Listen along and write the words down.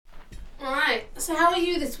Right, so how are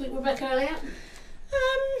you this week, Rebecca Elliott?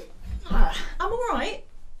 I'm alright.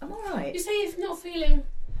 You say you're not feeling...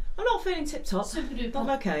 I'm not feeling tip-top. Super duper. I'm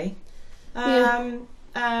okay.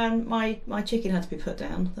 And my chicken had to be put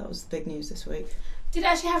down. That was the big news this week. Did it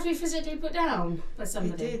actually have to be physically put down by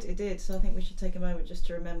somebody? It did. So I think we should take a moment just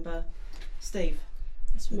to remember Steve.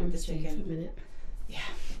 Let's remember the Steve chicken. for a minute. Yeah.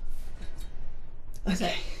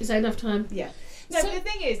 Okay. Is that enough time? Yeah. No, but the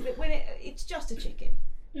thing is that when it's just a chicken,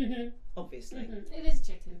 obviously. It is a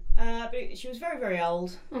chicken. But she was very, very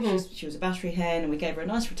old. She was a battery hen, and we gave her a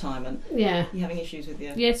nice retirement. Yeah. You having issues with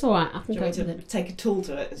your? Yeah, it's all right. I can Do you go want with me to it. take a tool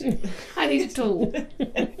to it? I need a tool.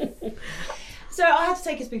 So I had to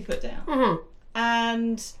take her to be put down.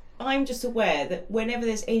 And I'm just aware that whenever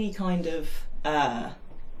there's any kind of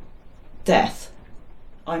death,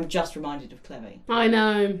 I'm just reminded of Clemmie. I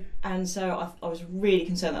know. And so I was really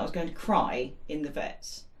concerned that I was going to cry in the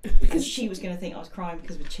vets because she was going to think I was crying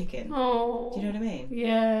because of a chicken. Oh. Do you know what I mean?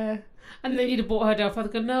 Yeah. And then you'd have brought her down.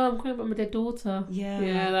 I'd go, no, I'm crying about my dead daughter.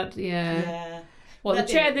 Yeah. Yeah. Well, then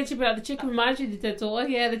she'd be like, the chicken reminds you of the dead daughter.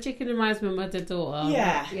 Yeah, the chicken reminds me of my dead daughter.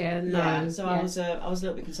 Yeah. Yeah, no. Yeah. So I was a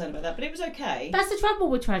little bit concerned about that, but it was okay. That's the trouble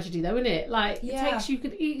with tragedy, though, isn't it? Like, it takes you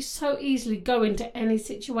could so easily go into any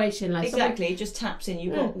situation. Like exactly, it just taps in.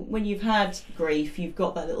 You've got when you've had grief, you've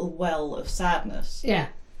got that little well of sadness. Yeah.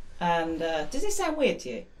 And does this sound weird to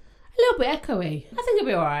you? A little bit echoey. I think it'll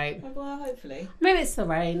be all right. Well, hopefully. Maybe it's the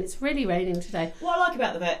rain. It's really raining today. What I like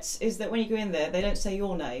about the vets is that when you go in there, they don't say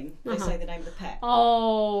your name. They say the name of the pet.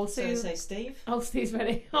 Oh, so they say Steve. Oh, Steve's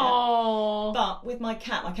ready. Yeah. Oh. But with my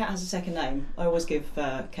cat has a second name. I always give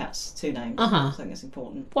cats two names. I think that's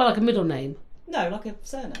important. Well, like a middle name? No, like a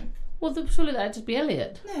surname. Well, surely that'd just be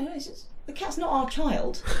Elliot. No, it's just, the cat's not our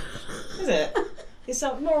child, is it? It's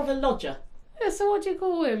more of a lodger. Yeah, so what do you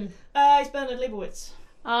call him? It's Bernard Leibowitz.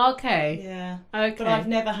 Oh, okay. Yeah. Okay. But I've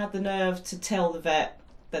never had the nerve to tell the vet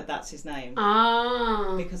that that's his name.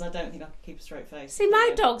 Because I don't think I could keep a straight face. See,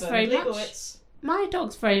 my dog's Bernard very Leibowitz. My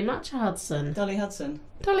dog's very much Hudson. Dolly Hudson.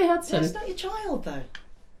 Dolly Hudson. That's not your child, though.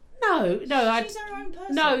 No, she's her own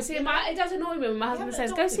person. No, see, it does annoy me when my husband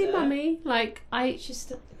says, "Go see mummy." Like She's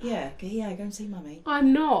go and see mummy.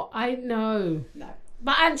 I'm not. I know. No.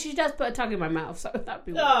 And she does put a tongue in my mouth, so that'd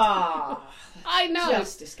be weird. I know.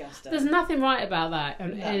 Just disgusting. There's nothing right about that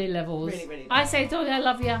on any levels. Really, really. I say, Dolly, I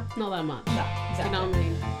love you. Not that much. No, exactly. You know what I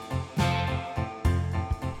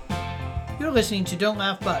mean? You're listening to Don't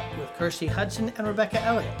Laugh But with Kirsty Hudson and Rebecca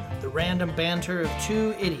Elliott, the random banter of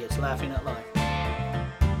two idiots laughing at life.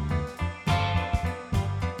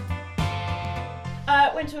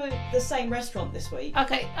 Went to the same restaurant this week.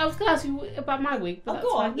 Okay, I was going to ask you about my week, but that's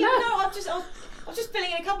go on. fine. Yeah, no, I was just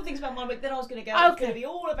filling in a couple of things about my week. Then I was going to go. It's going to be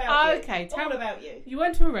all about you. Okay, all about you. You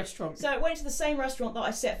went to a restaurant. So I went to the same restaurant that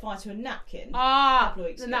I set fire to a napkin a Ah, couple of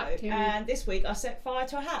weeks the ago. napkin. And this week I set fire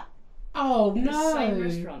to a hat. Oh In no! the same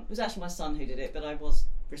restaurant. It was actually my son who did it, but I was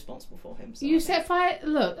responsible for him. So You set fire.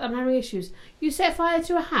 Look, I'm having issues. You set fire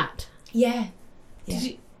to a hat. Yeah. Did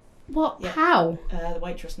you? What? Yeah. How? The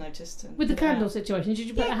waitress noticed. And With the put it candle out. situation, did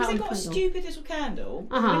you put Yeah, a hat because on they've the got a candle? stupid little candle in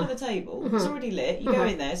the middle of the table. It's already lit. You go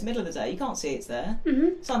in there, it's the middle of the day, you can't see it's there.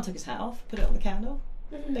 Son took his hat off, put it on the candle.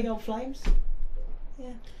 Big old flames.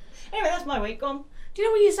 Yeah. Anyway, that's my week. Gone. Do you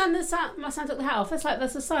know when my son took the hat off?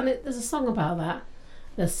 There's a song about that.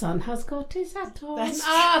 The sun has got his hat on. That's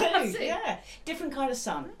That's true. it. Yeah. Different kind of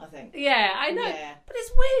sun, I think. Yeah, I know. Yeah. But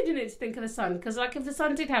it's weird, isn't it, to think of the sun? Because like if the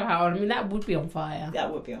sun did have a hat on, I mean that would be on fire.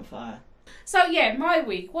 That would be on fire. So yeah, my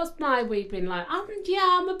week. What's my week been like?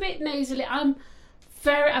 I'm a bit nasally.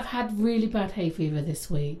 I've had really bad hay fever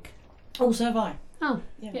this week. Oh, so have I. Oh,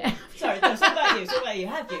 yeah. Sorry, no, it's not about you. It's not about you.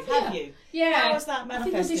 Have you? Yeah. How has that I think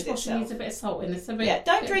the manifested dishwasher itself? needs a bit of salt in it. So Yeah,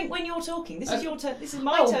 don't drink when you're talking. This is your turn. This is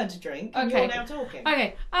my turn to drink. And okay. You're now talking.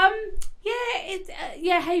 Okay.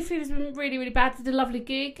 Hay fever's been really, really bad. Did a lovely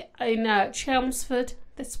gig in Chelmsford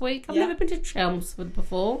this week. I've never been to Chelmsford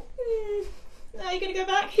before. Are you going to go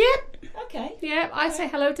back? Yep. Okay. Yeah, I say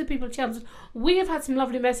hello to people at Chelmsford. We have had some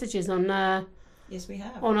lovely messages on Yes, we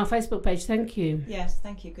have. on our Facebook page. Thank you. Yes,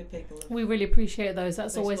 thank you, good people. We really appreciate those.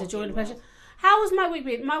 That's always a joy and a pleasure. How has my week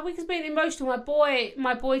been? My week has been emotional. My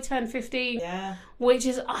boy turned 15. Yeah. Which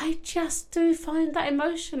is, I just do find that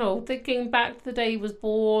emotional. Thinking back to the day he was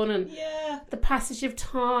born and the passage of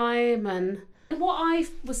time. And what I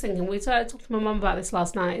was thinking, I talked to my mum about this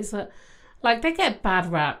last night, is that, like, they get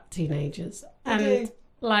bad rap, teenagers. They do.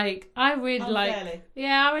 Like, I really Unfairly.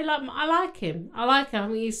 I like him. I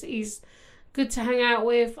mean, he's good to hang out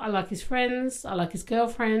with. I like his friends. I like his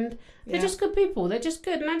girlfriend. They're just good people. They're just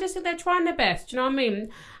good. And I just think they're trying their best. Do you know what I mean?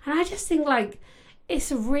 And I just think, like,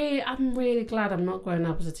 I'm really glad I'm not growing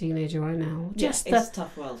up as a teenager right now. Just it's a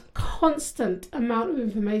tough world. Constant amount of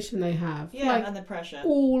information they have. Yeah, and the pressure.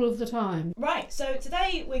 All of the time. Right, so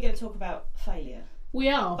today we're going to talk about failure. We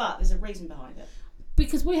are. But there's a reason behind it.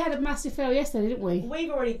 Because we had a massive fail yesterday, didn't we? We've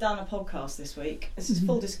already done a podcast this week. This is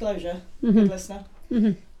full disclosure, good listener.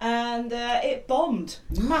 And it bombed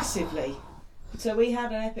massively. So we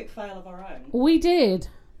had an epic fail of our own. We did.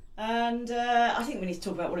 And I think we need to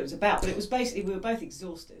talk about what it was about. But it was basically, we were both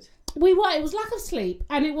exhausted. We were. It was lack of sleep,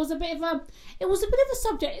 and it was a bit of a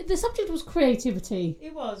subject. The subject was creativity.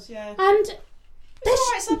 It was, yeah. And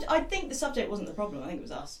I think the subject wasn't the problem. I think it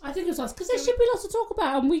was us. I think it was us because there should be lots to talk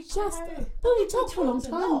about, and we just we talked for a long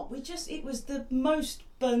time. It was the most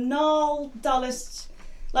banal, dullest.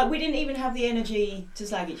 Like, we didn't even have the energy to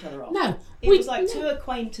slag each other off. No. It was like two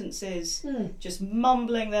acquaintances just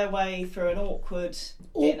mumbling their way through an awkward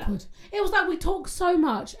dinner. It was like we talked so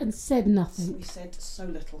much and said nothing. We said so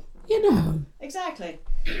little. You know. Exactly.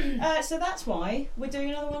 So that's why we're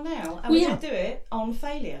doing another one now. And we're going to do it on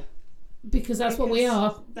failure. Because what we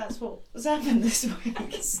are. That's what's happened this week.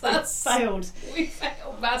 That's failed. We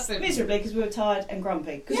failed massively. Miserably because we were tired and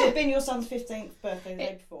grumpy. Because it had been your son's 15th birthday the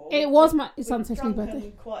day before. It was my son's 15th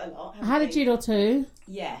birthday. Quite a lot. I had a gin or two.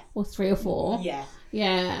 Yeah. Or 3 or 4. Yeah.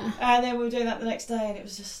 Yeah. And then we were doing that the next day and it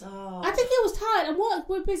was just, I think it was tired. And what?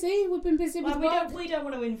 We're busy. We've been busy with work. We don't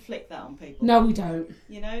want to inflict that on people. No, we don't.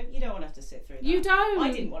 You know, you don't want to have to sit through that. You don't.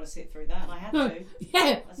 I didn't want to sit through that and I had to.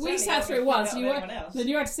 Yeah, we sat through it once. Then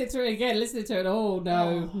you had to sit through it again, listening to it. Oh,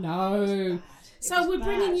 no. So we're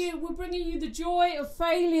bringing you the joy of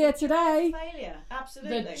failure today. Failure,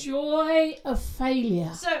 absolutely. The joy of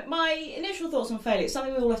failure. So my initial thoughts on failure, it's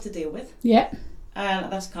something we all have to deal with. Yeah.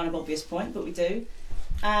 And that's a kind of obvious point, but we do.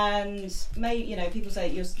 And people say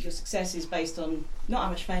your success is based on not how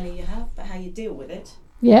much failure you have, but how you deal with it.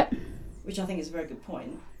 Yeah. Which I think is a very good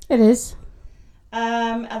point. It is.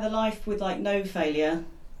 And the life with no failure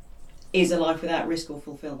is a life without risk or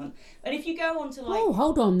fulfillment. And if you go on to oh,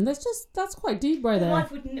 hold on, that's quite deep right there. A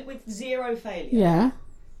life with zero failure. Yeah.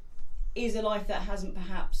 Is a life that hasn't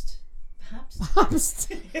perhaps.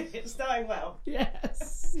 It's going well.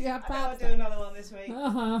 Yes. Yeah. I'll do another one this week.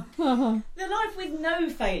 The life with no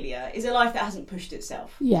failure is a life that hasn't pushed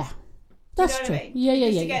itself. Yeah. That's true. I mean?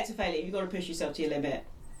 Yeah. To get to failure, you've got to push yourself to your limit,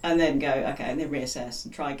 and then go and then reassess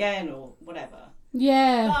and try again or whatever.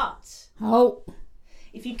 Yeah. But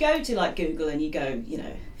if you go to Google and you go,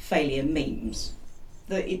 failure memes,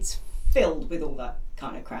 it's filled with all that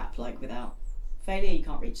kind of crap. Without failure, you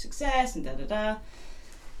can't reach success and da.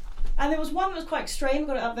 And there was one that was quite extreme,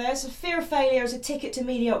 got it up there. So fear of failure is a ticket to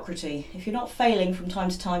mediocrity. If you're not failing from time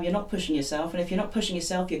to time, you're not pushing yourself. And if you're not pushing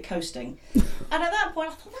yourself, you're coasting. And at that point,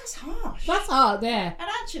 I thought, that's harsh. That's hard, there. And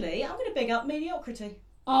actually, I'm going to big up mediocrity.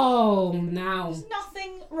 Oh, now. There's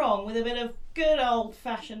nothing wrong with a bit of good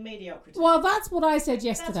old-fashioned mediocrity. Well, that's what I said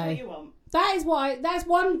yesterday. That's what you want. That's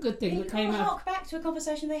one good thing that came out. Hark back to a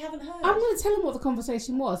conversation they haven't heard. I'm going to tell them what the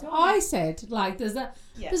conversation was. I said, there's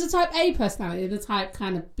a type A personality and a type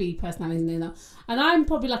kind of B personality, and I'm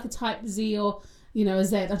probably like a type Z or, a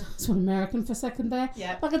Z. I just went American for a second there.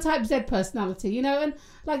 Yeah. Like a type Z personality, and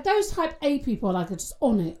those type A people are just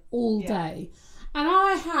on it all day. And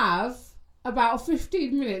I have about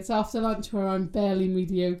 15 minutes after lunch where I'm barely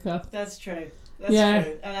mediocre. That's true. That's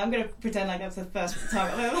true. And I'm going to pretend like that's the first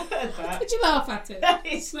time I've ever heard that. Did you laugh at it?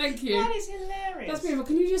 Thank you. That is hilarious. That's beautiful.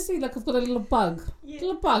 Can you just see, I've got a little bug.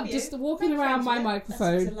 Just walking around my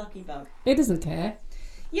microphone. It's a lucky bug. It doesn't care.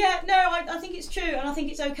 Yeah, no, I think it's true, and I think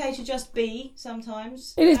it's okay to just be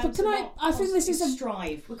sometimes. It is, but I think this is a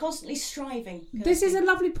strive. We're constantly striving. This is a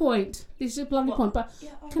lovely point. But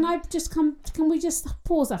can we just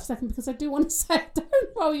pause that for a second, because I do want to say, don't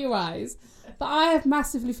roll your eyes, but I have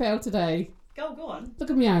massively failed today. Go on. Look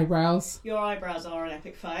at my eyebrows. Your eyebrows are an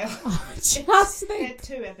epic fail. They're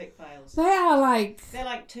 2 epic fails. They are they're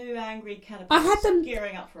like 2 angry caterpillars. I had them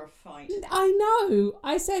gearing up for a fight. I know.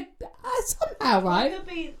 I said somehow, right? It could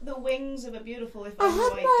be the wings of a beautiful, if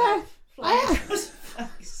overweight dove flying across the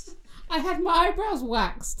face. I had my eyebrows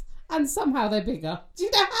waxed, and somehow they're bigger. Do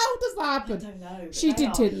you know how does that happen? I don't know. She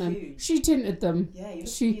did tint them. Huge. She tinted them. Yeah,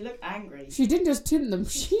 you look angry. She didn't just tint them.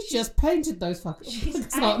 She just painted those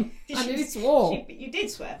fuckers on. I nearly swore. You did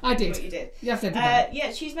swear. I did. What you did. You have to do that.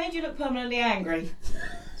 Yeah, she's made you look permanently angry.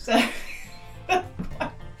 So.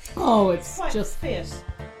 It's quite just fierce.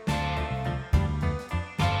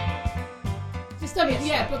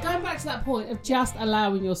 But going back to that point of just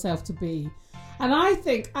allowing yourself to be. And I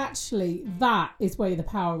think actually that is where the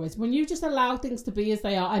power is. When you just allow things to be as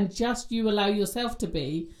they are and just you allow yourself to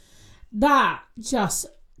be, that just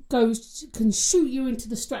can shoot you into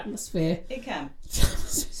the stratosphere. It can.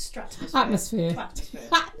 Stratosphere. Atmosphere. Atmosphere.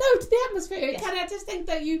 No, to the atmosphere. It Yes. can. I just think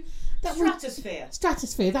that Stratosphere.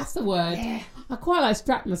 Stratosphere, that's the word. Yeah. I quite like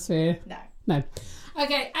stratosphere. No.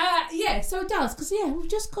 Okay, so it does, because, we've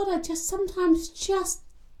just got to sometimes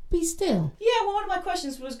be still. Yeah, well, one of my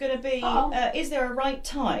questions was going to be, is there a right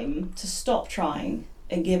time to stop trying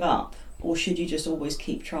and give up, or should you just always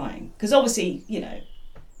keep trying? Because obviously,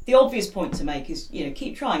 the obvious point to make is,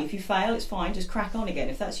 keep trying. If you fail, it's fine, just crack on again.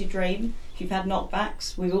 If that's your dream, if you've had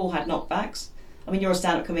knockbacks, we've all had knockbacks. I mean, you're a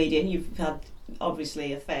stand-up comedian, you've had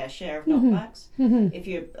obviously a fair share of knockbacks. Mm-hmm. If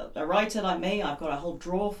you're a writer like me, I've got a whole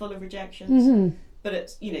drawer full of rejections. Mm-hmm. But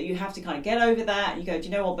it's, you have to kind of get over that, and you go, do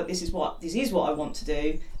you know what, but this is what I want to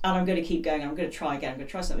do, and I'm going to keep going, I'm going to try again, I'm going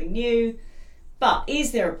to try something new. But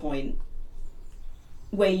is there a point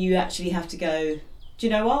where you actually have to go, do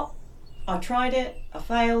you know what, I tried it, I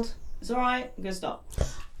failed, it's alright, I'm going to stop?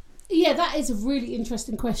 Yeah, that is a really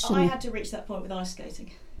interesting question. I had to reach that point with ice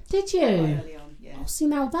skating. Did you? Quite early on, yeah. Oh, see,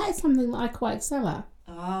 now that is something that I quite excel at.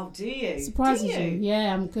 Oh, do you? Surprises you?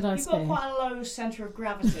 Yeah, I'm a good ice skater. You've got quite a low centre of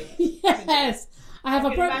gravity. Yes. I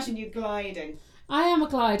can imagine you gliding. I am a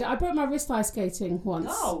glider. I broke my wrist ice skating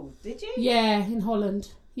once. Oh, did you? Yeah, in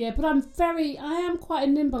Holland. Yeah, but I am quite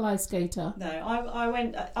a nimble ice skater. No,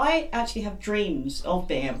 I actually have dreams of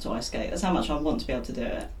being able to ice skate. That's how much I want to be able to do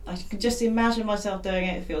it. I can just imagine myself doing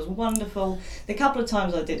it. It feels wonderful. The couple of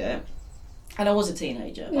times I did it, and I was a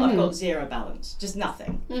teenager, but I've got zero balance, just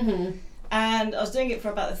nothing. Mm-hmm. And I was doing it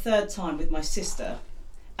for about the third time with my sister.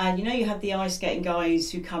 And you have the ice skating guys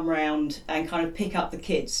who come round and kind of pick up the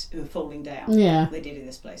kids who are falling down. Yeah. They did in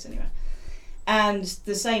this place anyway. And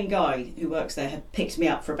the same guy who works there had picked me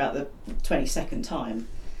up for about the 22nd time.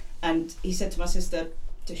 And he said to my sister,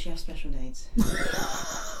 does she have special needs?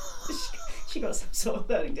 She got some sort of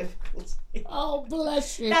learning difficulty. Oh,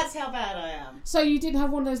 bless you. That's how bad I am. So you didn't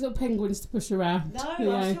have one of those little penguins to push around? No, I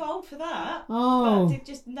was too old for that. Oh. But I did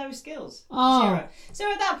just no skills. Zero.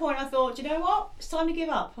 So at that point I thought, you know what? It's time to give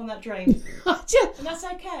up on that dream. And that's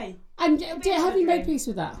okay. And have you made peace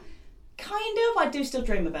with that? Kind of. I do still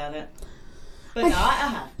dream about it. But no,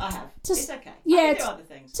 I have. It's okay. Yeah, I can do other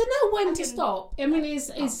things. To know when to stop. I mean, is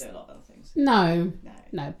do a lot of other things. No.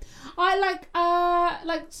 I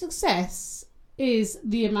like success is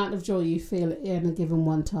the amount of joy you feel in a given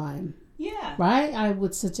one time. Yeah. Right? I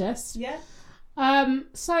would suggest. Yeah.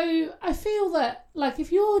 So I feel that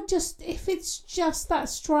if it's just that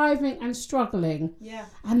striving and struggling,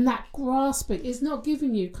 and that grasping is not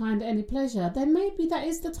giving you kind of any pleasure, then maybe that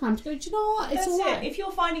is the time to go, do you know what? It's all right. If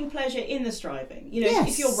you're finding pleasure in the striving,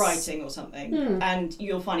 if you're writing or something and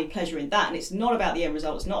you're finding pleasure in that, and it's not about the end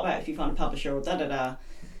result, it's not about if you find a publisher or da-da-da.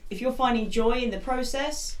 If you're finding joy in the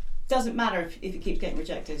process, doesn't matter if it keeps getting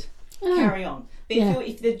rejected. Carry on. But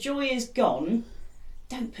if the joy is gone,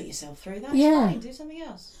 don't put yourself through that. It's fine. Do something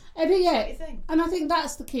else. And I think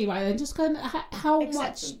that's the key, right? Then just kind of how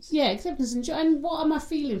acceptance. Much, acceptance and joy. And what am I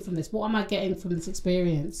feeling from this? What am I getting from this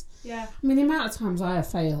experience? Yeah. I mean, the amount of times I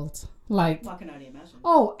have failed, I can only imagine.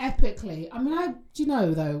 Oh, epically. I mean, do you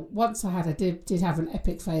know though? Once I did have an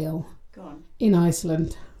epic fail. Go on. In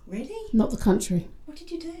Iceland. Really? Not the country. What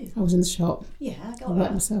did you do? I was in the shop. Yeah, I got that. I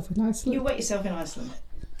wet myself in Iceland. You wet yourself in Iceland.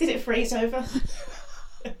 Did it freeze over?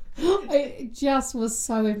 It just was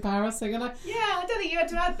so embarrassing, and I don't think you had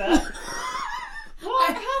to add that.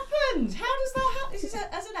 What happened? How does that happen? Is this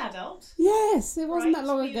as an adult? Yes, it wasn't that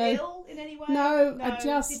long Were ago. You ill in any way? No,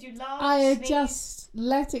 Did you laugh? I had sneeze? just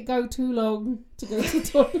let it go too long to go to the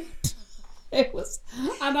toilet. It was,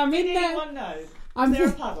 and I'm in there. Did anyone know? Is there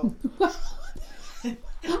a puddle?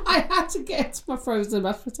 I had to get my frozen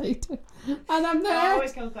mashed potato, and I'm there. It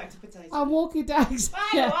always comes back to potato. I'm walking down. Wait,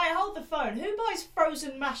 hold the phone. Who buys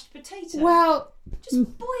frozen mashed potato? Well,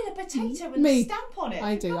 just boil a potato and stamp on it.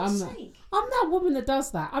 I do. I'm that woman that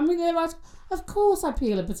does that. I mean, of course I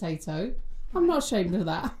peel a potato. I'm not ashamed of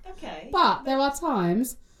that. Okay. But there are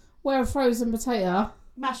times where a frozen potato,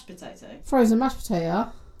 frozen mashed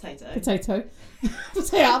potato. Potato.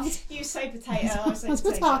 Potato. You say potato, I say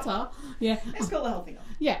potato. Yeah. Let's call the whole thing off.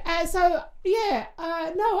 Yeah.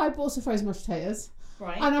 No, I bought some frozen mashed potatoes.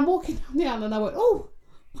 Right. And I'm walking down the aisle and I went, oh.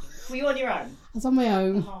 Were you on your own? I was on my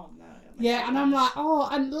own. Oh, no. Yeah, and I'm like,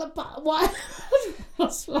 but why?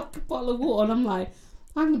 It's like a bottle of water, and I'm like,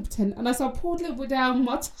 I'm going to pretend. And so I poured a little bit down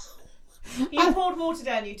my You poured water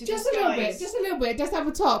down you to just a little bit, just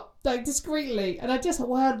over top, like discreetly. And I just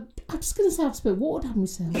thought, I'm just going to say I've spilled water down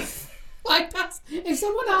myself. Like that's if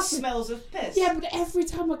someone else smells of piss. Yeah, but every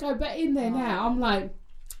time I go back in there now, I'm like,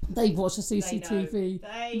 they've watched the CCTV.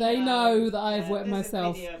 They know that I've wet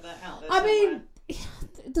myself. Video of that out there I mean,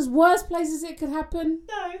 there's worse places it could happen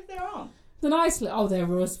No, there aren't. than Iceland. Oh, there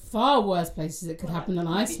was far worse places it could happen than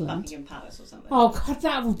Maybe Iceland. Buckingham Palace or something. Oh God,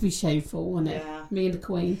 that would be shameful, wouldn't it? Yeah. Me and the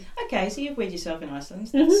Queen. Okay, so you've weighed yourself in Iceland.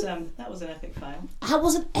 That's that was an epic fail. That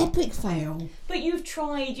was an epic fail. But you've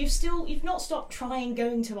tried. You've not stopped trying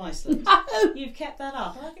going to Iceland. You've kept that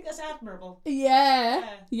up, and I think that's admirable. Yeah.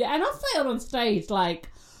 And I failed on stage like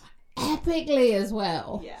epically as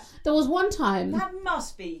well. Yeah. There was one time. That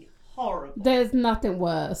must be horrible. There's nothing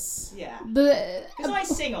worse. Yeah. The Because I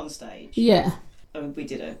sing on stage. yeah. We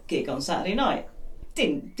did a gig on Saturday night.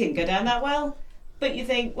 Didn't go down that well. But you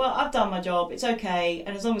think, well, I've done my job. It's okay,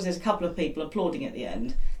 and as long as there's a couple of people applauding at the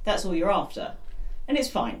end, that's all you're after, and it's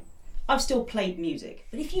fine. I've still played music,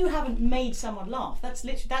 but if you haven't made someone laugh, that's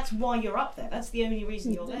why you're up there. That's the only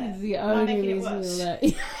reason you're there. The Am I only making it reason worse? you're there.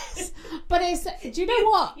 Yes. But it's. Do you know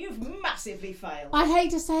what? You've massively failed. I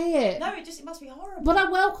hate to say it. No, it must be horrible. But I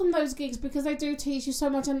welcome those gigs because they do teach you so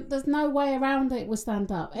much, and there's no way around it with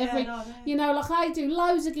stand up. I know. You know, like I do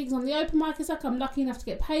loads of gigs on the open mic. It's like I'm lucky enough to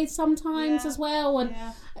get paid sometimes as well, and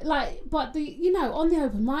like, but on the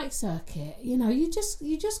open mic circuit, you're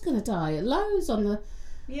just gonna die at loads on the.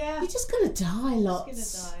 Yeah. You're just gonna die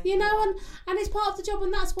lots. And it's part of the job,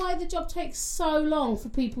 and that's why the job takes so long for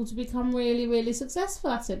people to become really, really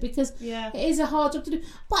successful at it, because it is a hard job to do.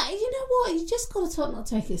 But you know what? You just got to not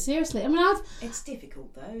take it seriously. I mean, it's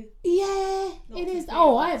difficult though. Yeah, it is.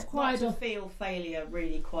 I have cried. Not to feel failure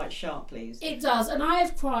really quite sharply. It does, and I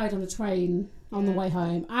have cried on the train on the way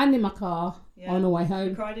home, and in my car on the way home.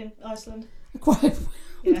 You cried in Iceland? I cried.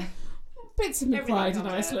 Yeah. Bits of me Everything cried in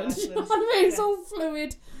comes out Iceland. of You know what I mean? It's all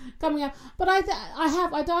fluid coming out. But I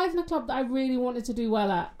dived in a club that I really wanted to do well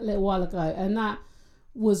at a little while ago, and that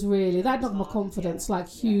knocked my confidence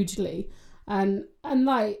hugely. And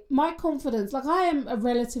like my confidence, like I am a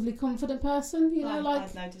relatively confident person,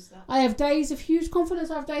 I've noticed that. I have days of huge confidence,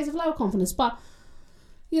 I have days of low confidence, but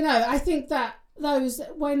I think that those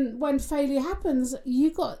when failure happens,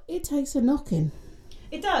 it takes a knocking.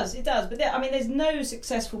 It does. But there's no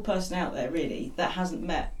successful person out there really that hasn't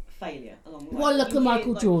met failure along the way. Well, look at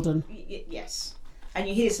Michael Jordan. Yes. And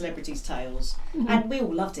you hear celebrities' tales, and we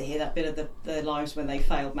all love to hear that bit of their lives when they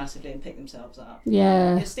failed massively and picked themselves up.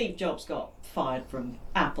 Yeah. Because Steve Jobs got fired from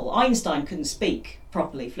Apple. Einstein couldn't speak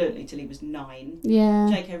properly, fluently, till he was 9. Yeah.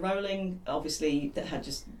 J.K. Rowling, obviously, that had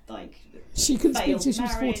just she couldn't speak till she was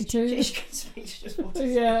marriage. 42. She couldn't speak till she was 42.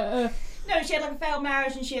 Yeah. No, she had a failed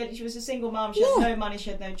marriage, and she was a single mum. She had no money.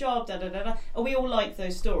 She had no job. And we all like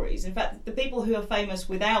those stories. In fact, the people who are famous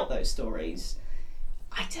without those stories,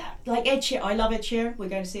 I don't like Ed Sheeran. I love Ed Sheeran. We're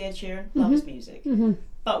going to see Ed Sheeran. Love his music. Mm-hmm.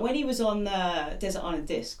 But when he was on Desert Island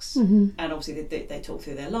Discs, and obviously they talk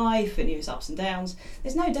through their life and his ups and downs.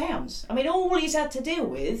 There's no downs. I mean, all he's had to deal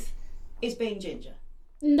with is being ginger.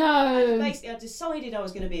 No. And basically, I decided I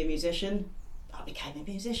was going to be a musician. I became a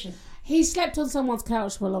musician. He slept on someone's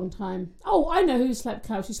couch for a long time. Oh, I know whose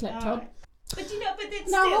couch he slept on. But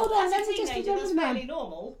it's no, still, hold on, as let a me just teenager, that's remember fairly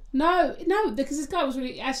normal. No, because this guy was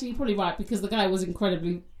actually, you're probably right, because the guy was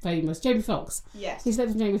incredibly famous. Jamie Foxx. Yes. He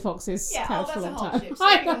slept on Jamie Foxx's couch for a long time. Hardship,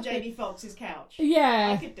 sleeping on Jamie Foxx's couch.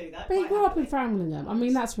 Yeah. I could do that. But he grew up in Framlingham. I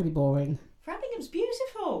mean, that's really boring. Framlingham's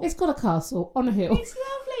beautiful. It's got a castle on a hill. It's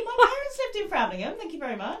lovely. My parents lived in Framlingham, thank you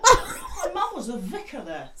very much. My mum was a vicar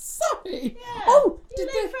there. Sorry. Yeah. Oh, did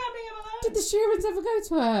Framlingham alone? Did the Sheerans ever go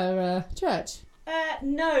to her church?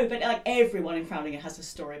 No, but everyone in Framlingham has a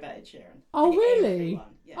story about Ed Sheeran. Oh, really? Everyone.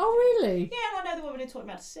 Yeah. Oh, really? Yeah, and I know the woman who taught him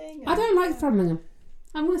how to sing. I don't like Framlingham.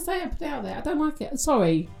 I'm going to say it, put it out there. I don't like it.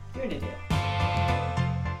 Sorry. You're an idiot.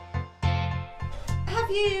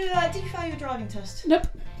 Did you fail your driving test? Nope.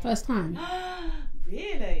 First time.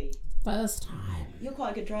 Really? First time. You're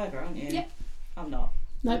quite a good driver, aren't you? Yep. I'm not.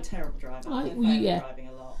 Nope. I'm a terrible driver. I've been driving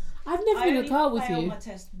a lot. I've never been in a car with you. I only failed my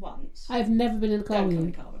test once. I've never been in a car with you.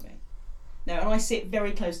 Don't come in a car with me. No, and I sit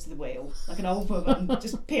very close to the wheel, like an old woman,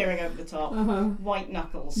 just peering over the top. White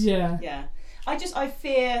knuckles. Yeah. Yeah. I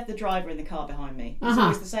fear the driver in the car behind me. He's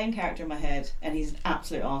always the same character in my head, and he's an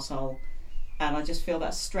absolute arsehole. And I just feel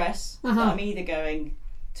that stress that I'm either going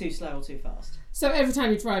too slow or too fast. So every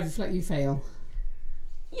time you drive, you feel like you fail?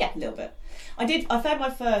 Yeah, a little bit. I failed my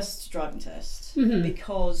first driving test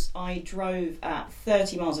because I drove at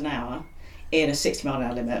 30 miles an hour in a 60 mile an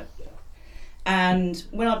hour limit. And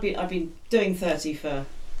when I've been doing 30 for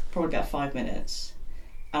probably about 5 minutes,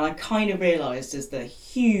 and I kind of realised as the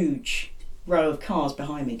huge row of cars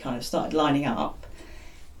behind me kind of started lining up,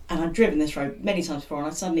 and I'd driven this road many times before, and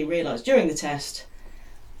I suddenly realised during the test,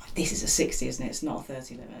 this is a 60, isn't it? It's not a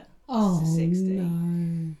 30 limit. Oh, it's a 60.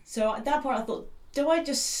 no. So at that point I thought, do I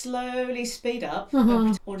just slowly speed up,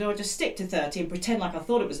 or do I just stick to 30 and pretend like I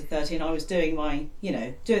thought it was a 30 and I was doing my,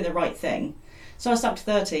 doing the right thing? So I stuck to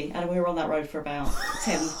 30, and we were on that road for about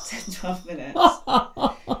 12 minutes.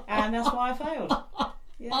 And that's why I failed.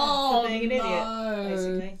 Yeah, for being an idiot,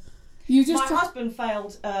 basically. My husband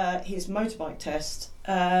failed his motorbike test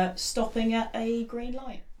stopping at a green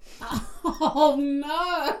light. Oh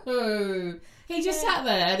no! He just sat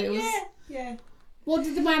there and it was... Yeah. What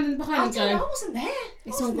did the man behind go? I wasn't there.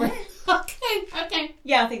 It's all great. Okay.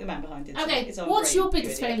 Yeah, I think the man behind did. Okay, it's what's your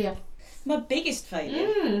biggest failure? My biggest failure?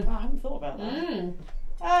 Oh, I haven't thought about that.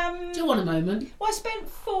 Do you want a moment? Well, I spent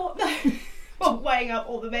weighing up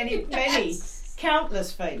all the many,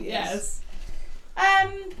 countless failures. Yes.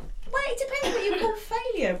 Well, it depends what you call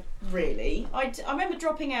failure, really. I remember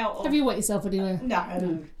dropping out of... Have you wet yourself anywhere?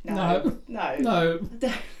 No.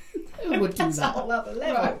 Who would do That's that? a whole other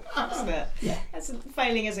level, isn't it? Yeah. That's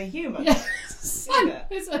failing as a human. Yes.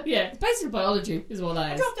 It's basic biology is what that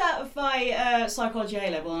I is. dropped out of my psychology A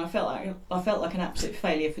level, and I felt like an absolute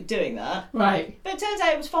failure for doing that. Right. But it turns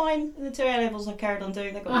out it was fine. And the 2 A levels I carried on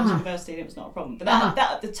doing. They got into university, and it was not a problem. But that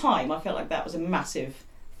at the time, I felt like that was a massive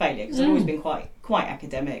failure because I've always been quite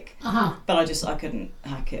academic. But I couldn't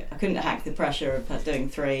hack it. I couldn't hack the pressure of doing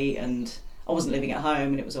 3, and I wasn't living at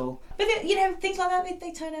home, and it was all. But things like that,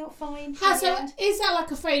 they turn out fine. So is that like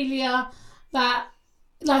a failure that,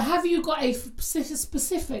 like, have you got a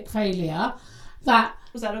specific failure that?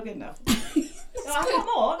 Was that all good enough? No, I've got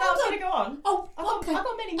more. No, I was going to go on. Oh, okay. I've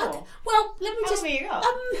got many more. Okay. Well, let me just. How many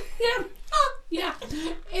you got?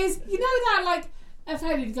 Is that like a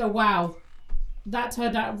failure to go, wow, that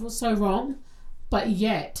turned out so wrong, but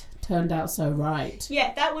yet turned out so right.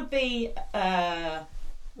 Yeah, that would be.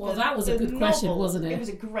 Well, that was a good question, wasn't it? It was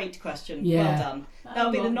a great question. Yeah. Well done. That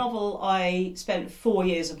would be the novel I spent 4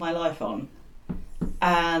 years of my life on,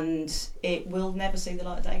 and it will never see the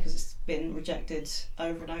light of day because it's been rejected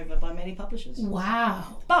over and over by many publishers.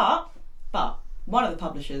 Wow. But one of the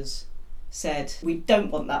publishers said, we don't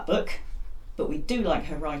want that book, but we do like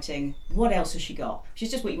her writing. What else has she got? Which is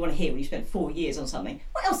just what you want to hear when you spent 4 years on something.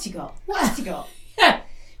 What else you got? What else you got? Yeah.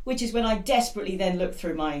 Which is when I desperately then looked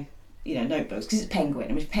through my notebooks, because it's Penguin.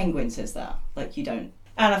 I mean, Penguin says that, like, you don't.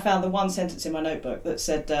 And I found the one sentence in my notebook that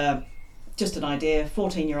said, just an idea,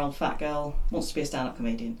 14-year-old fat girl wants to be a stand-up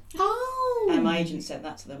comedian. Oh. And my agent sent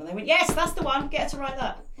that to them, and they went, yes, that's the one, get her to write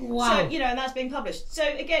that. Wow. So, and that's being published. So,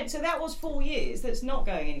 again, that was 4 years, that's not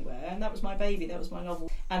going anywhere, and that was my baby, that was my novel.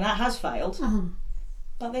 And that has failed,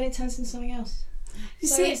 but then it turns into something else. You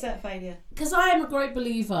so see, it's that failure. Because I am a great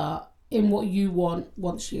believer in what you want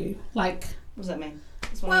wants you. Like... What does that mean?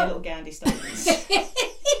 It's one of your little Gandhi statements.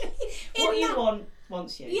 What you want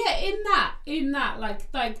wants you. Yeah, in that, like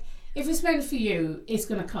if it's meant for you, it's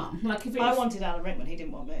gonna come. Like if I wanted Alan Rickman, he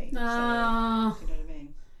didn't want me. Nah. So, you know what I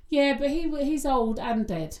mean? Yeah, but he's old and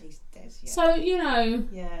dead. He's dead. Yeah. So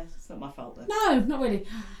Yeah, it's not my fault though. No, not really.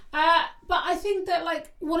 But I think that,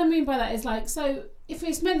 like, what I mean by that is, like, so if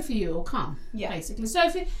it's meant for you, it'll come. Yeah. Basically. So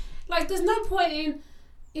if it, like, there's no point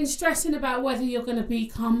in stressing about whether you're going to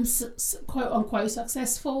become quote unquote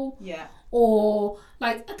successful. Yeah. Or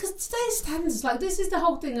like, because today's standards, like, this is the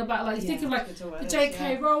whole thing about, like, you think of like the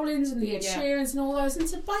J.K. Rowlings and the Ed Sheerans and all those, and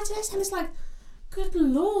so by today's standards, like, good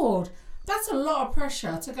lord, that's a lot of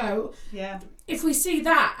pressure to go. Yeah. If we see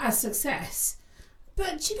that as success,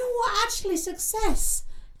 but do you know what? Actually, success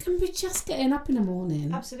can be just getting up in the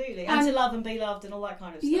morning. Absolutely. And to love and be loved and all that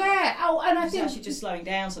kind of stuff. Yeah. Oh, and I think actually just slowing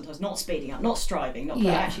down sometimes, not speeding up, not striving, but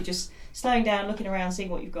actually just slowing down, looking around, seeing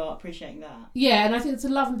what you've got, appreciating that. Yeah, and I think to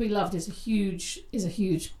love and be loved is a huge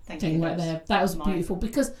thing right there. That was beautiful,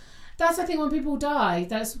 because that's, I think, when people die,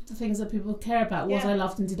 that's the things that people care about. Was I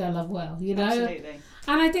loved and did I love well? You know. Absolutely.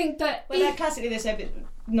 And I think that classically they say,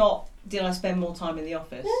 not did I spend more time in the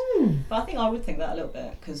office? But I think I would think that a little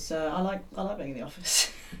bit, because I like being in the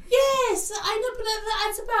office. Yes, I know, but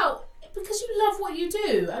that's about because you love what you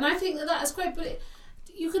do, and I think that is great. But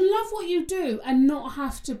you can love what you do and not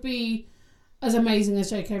have to be as amazing as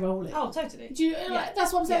J.K. Rowling. Oh, totally. Do you, like,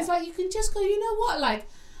 that's what I'm saying. Yeah. It's like you can just go. You know what? Like,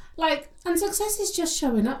 and success is just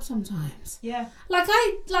showing up sometimes. Yeah. I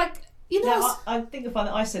think I find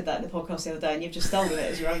that I said that in the podcast the other day, and you've just stolen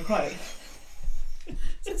it as your own quote.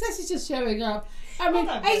 Success is just showing up. I mean,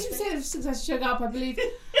 80% of success is showing up, I believe.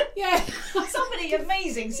 Yeah. Somebody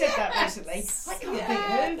amazing said that recently. I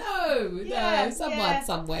can't think who. Someone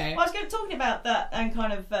somewhere. I was talking about that, and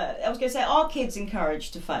kind of, I was going to say, are kids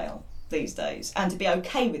encouraged to fail these days and to be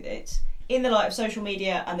okay with it in the light of social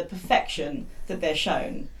media and the perfection that they're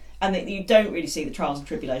shown, and that you don't really see the trials and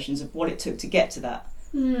tribulations of what it took to get to that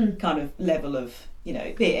kind of level of you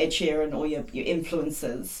know, be it Ed Sheeran or your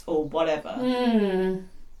influencers or whatever.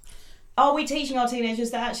 Are we teaching our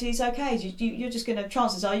teenagers that actually it's okay? You're just going to,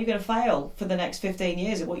 chances are you're going to fail for the next 15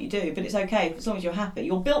 years at what you do, but it's okay as long as you're happy.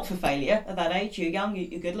 You're built for failure at that age. You're young,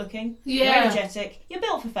 you're good looking, you're energetic, you're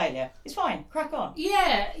built for failure. It's fine, crack on.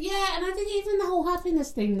 Yeah, and I think even the whole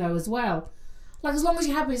happiness thing though as well. Like as long as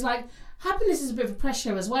you're happy, it's like, happiness is a bit of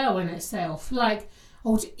pressure as well in itself. Like,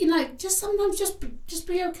 just sometimes just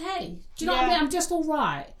be okay. Do you know what I mean? I'm just all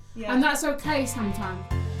right. Yeah. And that's okay sometimes.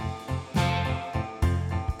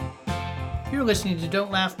 You're listening to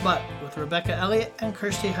Don't Laugh But with Rebecca Elliott and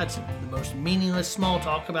Kirsty Hudson, the most meaningless small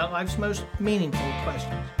talk about life's most meaningful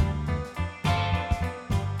questions.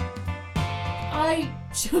 I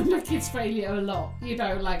show my kids failure a lot,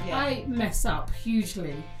 I mess up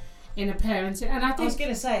hugely in a parenting, and I was going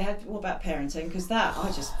to say, what about parenting? Because that,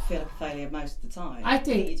 I just feel like a failure most of the time. I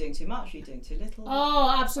think you're doing too much, you're doing too little.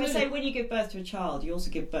 Oh, absolutely. I say when you give birth to a child, you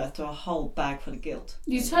also give birth to a whole bag full of guilt.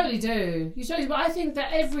 You totally do. But I think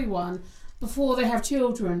that everyone, before they have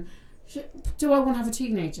children, do I want to have a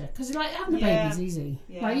teenager? Because having a baby is easy.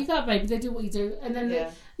 Yeah. Like you got a baby, they do what you do, and then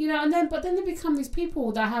but then they become these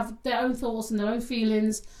people that have their own thoughts and their own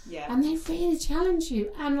feelings, and they really challenge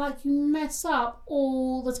you, and you mess up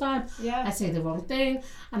all the time. Yeah. I say the wrong thing,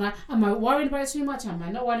 and am I worried about it too much? Am I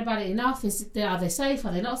not worried about it enough? Are they safe?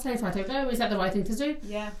 Are they not safe? I don't know. Is that the right thing to do?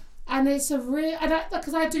 Yeah. And it's a real,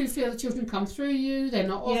 because I do feel the children come through you. They're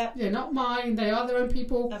not they're not mine. They are their own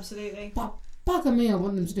people. Absolutely. But bugger me, I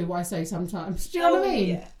want them to do what I say sometimes. Do you know what I mean?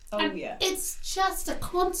 Yeah. Yeah. It's just a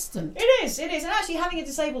constant. It is. And actually having a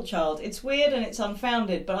disabled child, it's weird and it's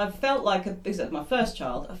unfounded, but I've felt like, because my first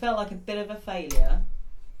child, I felt like a bit of a failure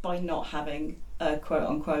by not having a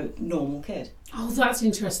quote-unquote normal kid. Oh, that's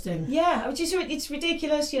interesting. Yeah, it's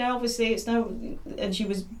ridiculous, obviously it's and she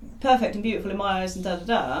was perfect and beautiful in my eyes and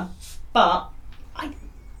da-da-da, but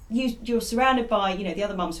you're surrounded by, the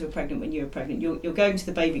other mums who were pregnant when you were pregnant, you're going to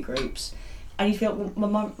the baby groups, and you feel,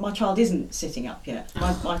 well, my child isn't sitting up yet,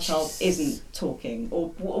 my child isn't talking, or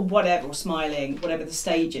whatever, or smiling, whatever the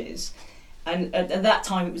stage is. And at that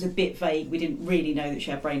time it was a bit vague, we didn't really know that she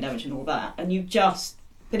had brain damage and all that,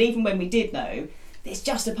 but even when we did know, there's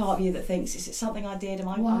just a part of you that thinks, is it something I did, am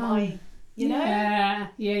I Yeah.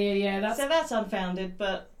 So that's unfounded,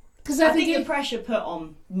 but I think the pressure put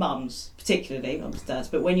on mums, particularly mums, dads,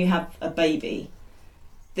 but when you have a baby,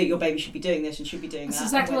 that your baby should be doing this and should be doing that. That's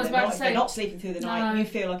exactly what I was about to say. They're not sleeping through the night. You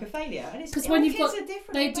feel like a failure, and it's because when you've kids got, are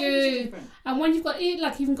different. They do, and when you've got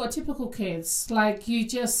even got typical kids, you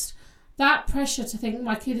just that pressure to think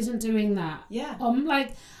my kid isn't doing that. Yeah.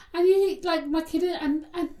 And you my kid, and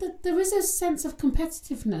there is a sense of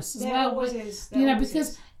competitiveness as well. There always is.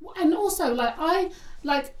 Because and also I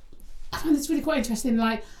find this really quite interesting.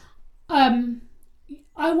 I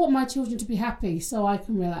want my children to be happy so I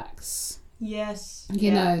can relax. Yes.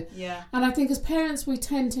 You know. Yeah. And I think as parents we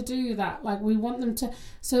tend to do that. We want them to,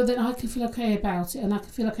 so that I can feel okay about it and I can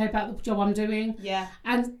feel okay about the job I'm doing. Yeah.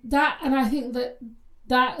 And I think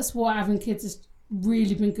that's what having kids has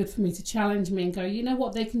really been good for me, to challenge me and go, you know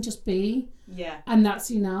what, they can just be. Yeah. And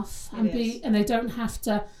that's enough. And they don't have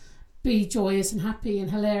to be joyous and happy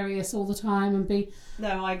and hilarious all the time and be.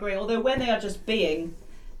 No, I agree. Although when they are just being,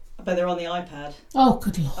 but they're on the iPad. Oh,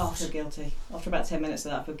 good Lord. I feel guilty. After about 10 minutes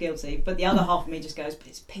of that, I feel guilty. But the other half of me just goes, but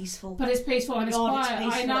it's peaceful. But it's peaceful and it's quiet.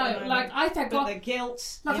 It's peaceful, I know. I thank God. But the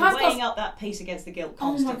guilt, you're weighing up that peace against the guilt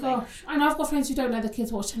constantly. Oh my gosh. And I've got friends who don't let the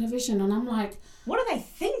kids watch television, and I'm like, what are they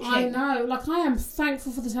thinking? I know. I am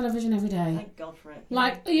thankful for the television every day. Thank God for it.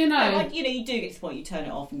 You do get to the point you turn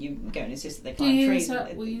it off and you go and insist that they climb trees.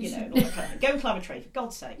 Go and climb a tree, for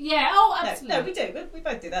God's sake. Yeah, absolutely. No, we do. We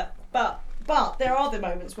both do that. But there are the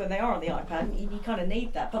moments when they are on the iPad and you kind of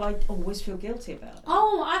need that, but I always feel guilty about it.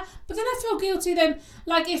 But then I feel guilty then,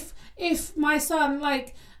 if my son,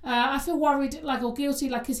 I feel worried, or guilty,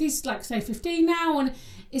 because he's, say, 15 now, and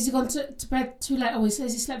is he gone to bed too late? Or he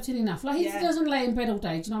says he slept in enough. He doesn't lay in bed all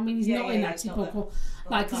day, do you know what I mean? He's not in that typical,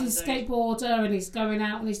 because he's a skateboarder and he's going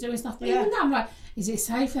out and he's doing stuff. But even now I'm like, is it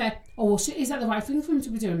safe there? Or is that the right thing for him to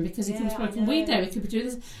be doing? Because he could be smoking weed there, he could be doing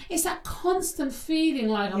this. It's that constant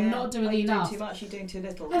feeling I'm not doing enough. You're doing too much, you're doing too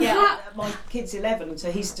little. And my kid's 11, and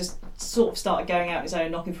so he's just sort of started going out on his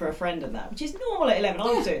own, knocking for a friend and that, which is normal at 11. I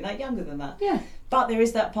was doing that, younger than that. Yeah. But there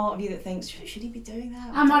is that part of you that thinks, should he be doing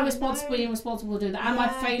that? Am I responsible to do that? Am I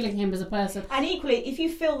failing him as a person? And equally, if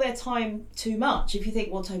you fill their time too much, if you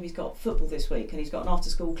think, well, Toby's got football this week and he's got an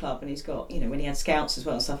after-school club and he's got, when he had scouts as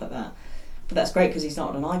well and stuff like that. But that's great because he's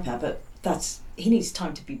not on an iPad, but he needs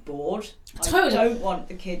time to be bored. Totally. I don't want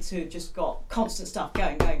the kids who've just got constant stuff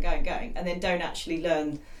going, and then don't actually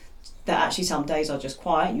learn that actually some days are just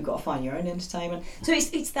quiet. You've got to find your own entertainment. So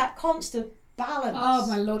it's that constant balance. Oh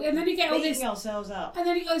my Lord! And then you get all this. Ourselves up. And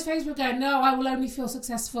then you got this Facebook going, no, I will only feel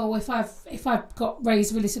successful if I've got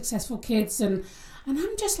raised really successful kids, and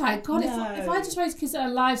I'm just like, God, No. if I just raise kids that are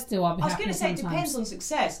alive still, I'll be happy. I was going to say, it sometimes. depends on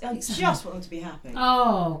success. I Exactly. just want them to be happy.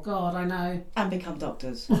 Oh God, I know. And become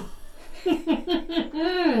doctors.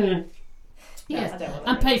 Yes, I don't want that.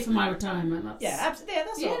 and pay for my retirement. That's,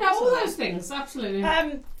 That's all those things, absolutely.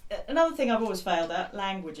 Another thing I've always failed at,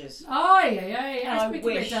 languages. Oh yeah. I speak a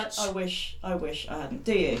bit wish Dutch. I wish I hadn't.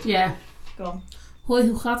 Do you? Yeah. Go on. Hoi,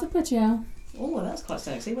 hoe gaat het met jou? Oh, that's quite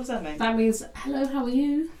sexy. What does that mean? That means, hello, how are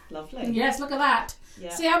you? Lovely. Yes, look at that. Yeah.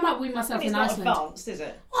 See, I might win myself It's in not Iceland. advanced, is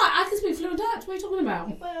it? What? I can speak fluent Dutch. What are you talking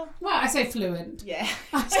about? Well, I say fluent. yeah.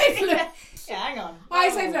 I say fluent. Yeah, hang on. I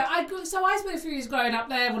say fluent. I spent a few years growing up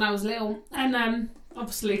there when I was little, and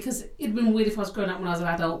obviously, because it'd been weird if I was growing up when I was an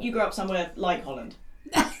adult. You grew up somewhere like Holland.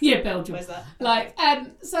 Yeah, Belgium. Where's that?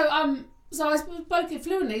 So I spoke it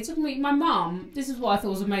fluently. It took me. My mum. This is what I thought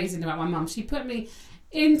was amazing about my mum. She put me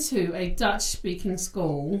into a Dutch-speaking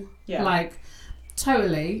school. Yeah. Like,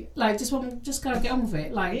 totally. Like, just gotta get on with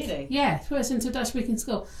it. Like, Really? yeah, put us into a Dutch-speaking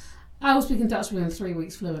school. I was speaking Dutch within 3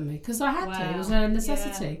 weeks fluently because I had to. It was a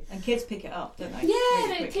necessity. Yeah. And kids pick it up, don't they? Yeah, Really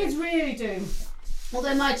the quickly. kids really do.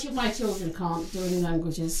 Although my children can't do any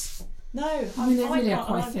languages. No, I mean, they really are can't,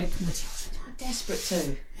 quite I'm thick, my children. desperate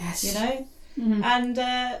to, Yes. you know? Mhm.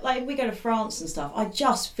 And like we go to France and stuff, I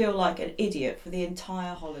just feel like an idiot for the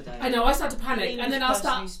entire holiday. I know, I start to panic, and then I'll person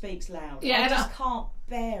start... who speaks loud. Yeah, I and just can't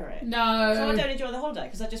bear it. No. So I don't enjoy the holiday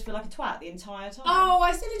because I just feel like a twat the entire time. Oh,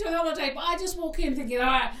 I still enjoy the holiday, but I just walk in thinking, all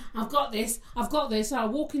right, I've got this. And I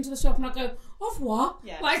walk into the shop and I go, au revoir.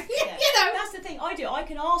 Yeah. Like, Yeah. you know. That's the thing I do. I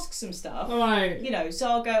can ask some stuff. Right. You know, so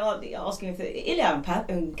I'll go asking if il y a un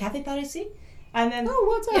café par ici? And then, Oh,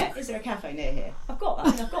 what's that? yeah, is there a cafe near here? I've got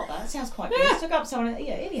that. I've got that. It sounds quite good. So I go up to someone and,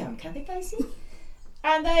 yeah, il y a un café par ici?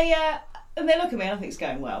 And they look at me and I think it's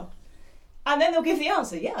going well. And then they'll give the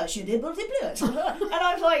answer, yeah, je déborde bleu. And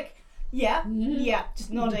I'm like, yeah, just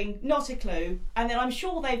nodding, not a clue. And then I'm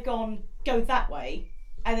sure they've go that way.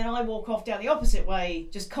 And then I walk off down the opposite way,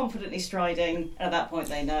 just confidently striding. And at that point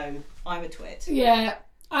they know I'm a twit. Yeah,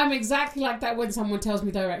 I'm exactly like that when someone tells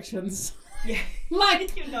me directions. Yeah.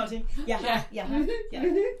 Like, You're nodding. Yeah. yeah. No,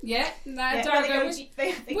 Yeah, when don't they go go, which...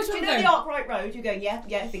 do which you one know go? the Arkwright Road? You go, yeah,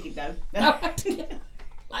 thinking no.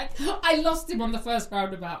 Like, I lost him on the first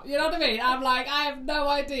roundabout. You know what I mean? I'm like, I have no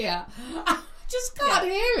idea. I just can't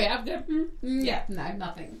hear it. I'm going, yeah, no,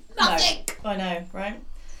 nothing. Nothing! No, I know, right?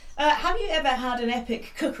 Have you ever had an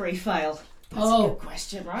epic cookery fail? That's a good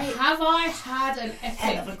question, right? Have I had an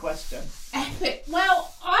Hell of epic... a question. Epic?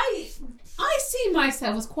 Well, I see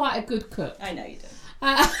myself as quite a good cook. I know you do.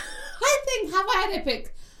 I think, have I had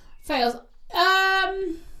epic fails?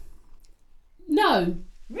 No.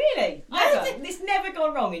 Really? I Never? think- It's never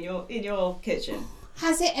gone wrong in your kitchen?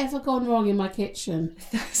 Has it ever gone wrong in my kitchen?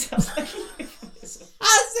 That sounds like a euphemism.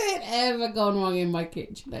 Has it ever gone wrong in my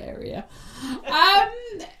kitchen area?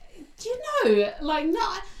 Do you know, like,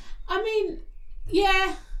 not... I mean,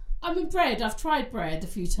 yeah. I mean, bread. I've tried bread a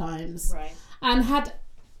few times. Right. And had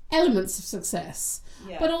elements of success.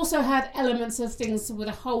 Yeah. But also had elements of things with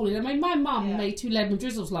a hole in. I mean, my mum made 2 lemon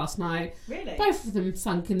drizzles last night. Really? Both of them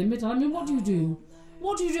sunk in the middle. I mean, what do you do? No.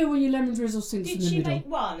 What do you do when your lemon drizzle sinks Did in the she middle? make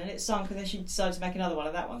one and it sunk and then she decided to make another one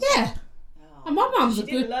and that one Yeah. sunk? Oh. And my mum's She a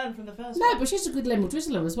didn't good... learn from the first No, one. but she's a good lemon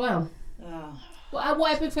drizzler as well. Oh.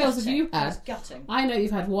 What epic fails have you That's had? gutting. I know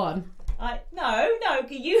you've had one. No,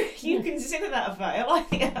 you consider that a fail. I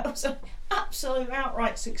think that was an absolute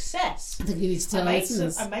outright success. I think you need to tell I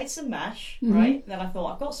listeners. made some mash, Mhm. right? Then I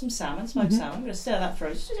thought I've got some salmon, smoked salmon. I'm going to stir that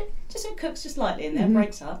through. Just so it cooks just lightly in there,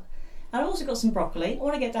 breaks up. And I've also got some broccoli. I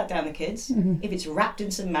want to get that down the kids. If it's wrapped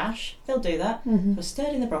in some mash, they'll do that. So I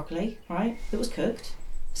stirred in the broccoli, right? That was cooked.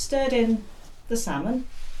 Stirred in the salmon.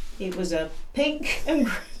 It was a pink and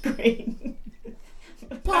green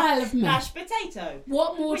Pile of mashed potato.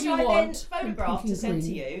 What more Which do you I want? then photographed to send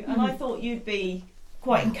to you, and Mm-hmm. I thought you'd be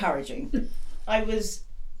quite encouraging. I was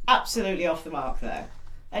absolutely off the mark there,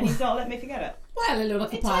 and you thought, let me forget it. Well, it looked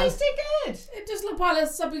like a It pile. tasted good. It just looked like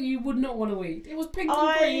something you would not want to eat. It was pink and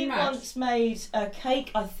I green mash. once made a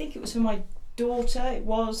cake. I think it was for my daughter. It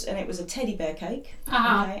was a teddy bear cake.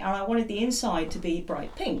 Uh-huh. Okay, and I wanted the inside to be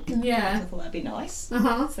bright pink. So I Yeah. thought that'd be nice.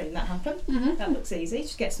 Uh-huh. Seen that happen. Mhm. That looks easy.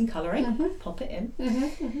 Just get some colouring, pop it in.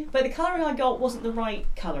 Mm-hmm. But the colouring I got wasn't the right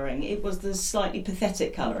colouring. It was the slightly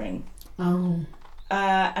pathetic colouring. Oh.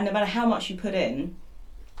 And no matter how much you put in,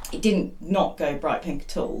 it didn't not go bright pink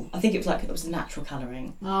at all. I think it was natural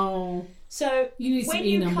colouring. Oh. So when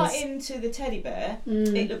you cut numbers. into the teddy bear,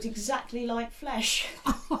 it looked exactly like flesh.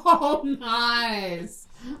 Oh, nice.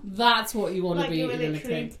 That's what you want like to be you were eating in a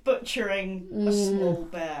literally cake. butchering a small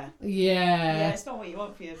bear. Yeah. It's not what you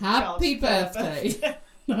want for your Happy child's birthday.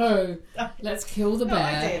 No. Let's kill the bear.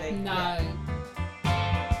 Ideally, no. yeah.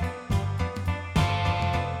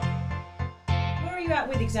 Where are you at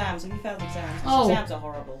with exams? Have you failed exams? Exams are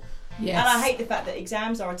horrible. Yes. And I hate the fact that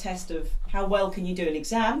exams are a test of how well can you do an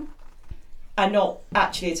exam and not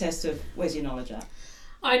actually a test of where's your knowledge at.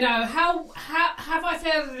 I know. How have I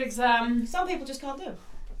failed an exam? Some people just can't do.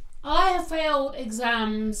 I have failed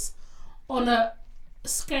exams on a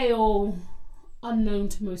scale unknown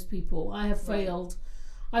to most people. I have failed.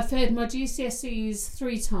 I failed my GCSEs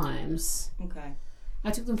 3 times. Okay.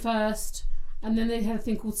 I took them first, and then they had a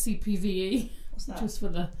thing called CPVE, What's that? which was for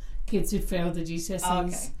the kids who failed the GCSEs. Oh,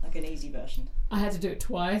 okay, like an easy version. I had to do it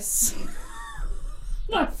twice.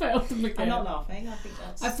 I failed them again. I'm not laughing. I think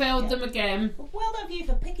that's. I failed them again. Well done for you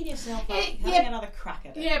for picking yourself up, having another crack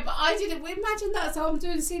at it. Yeah, but I did it. Imagine that. So I'm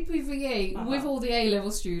doing CPVE with all the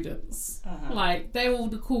A-level students. Like they're all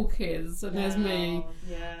the cool kids, and there's me.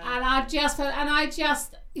 Yeah. And I just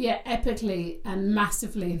epically and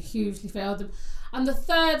massively and hugely failed them. And the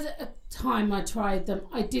third time I tried them,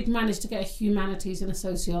 I did manage to get a humanities and a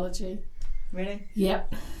sociology. Really?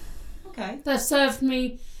 Yep. Okay. That served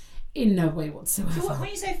me in no way whatsoever. So when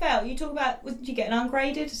you say fail, you talk about, did you get an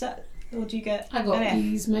ungraded? Is that, or do you get? I got an F?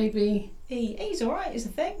 E's maybe. E's all right. Is a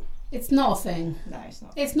thing. It's not a thing. No, it's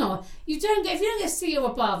not. It's not. If you don't get a C or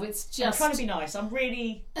above, it's just. I'm trying to be nice. I'm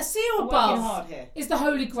really. A C or working above hard here. is the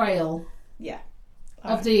holy grail. Yeah.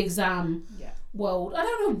 Of the exam. Yeah. World. I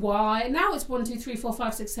don't know why. Now it's 1, 2, 3, 4,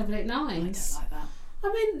 5, 6, 7, 8, 9. I don't like that.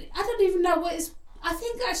 I mean, I don't even know what is. I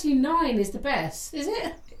think actually 9 is the best. Is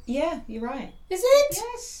it? Yeah, you're right. Is it?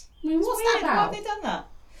 Yes. I mean, what's that Why about? have they done that?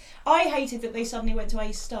 I hated that they suddenly went to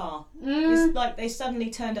A star. It's like they suddenly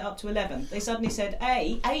turned it up to 11. They suddenly said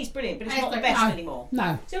A's brilliant, but it's not the best anymore.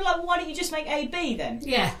 No. So like, why don't you just make A B then?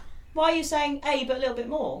 Yeah. Why are you saying A but a little bit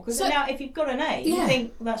more? Because now if you've got an A, you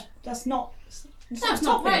think that's not. That's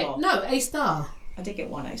not right. Anymore. No, A star. I did get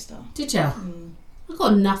 1 A star. Did you? I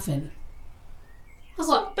got nothing. I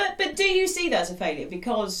got. But do you see that as a failure?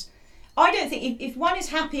 Because I don't think if one is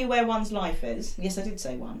happy where one's life is. Yes, I did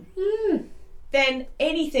say 1. Then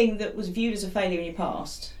anything that was viewed as a failure in your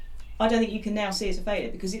past, I don't think you can now see as a failure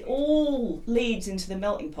because it all leads into the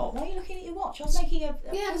melting pot. Why are you looking at your watch? I was making a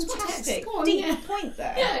fantastic deep point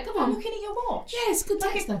there. Yeah, come on. I'm looking at your watch. Yeah, it's good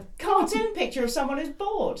text though. Cartoon picture of someone who's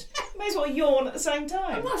bored. May as well yawn at the same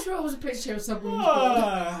time. I'm not sure it was a picture of someone.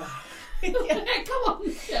 Yeah. Come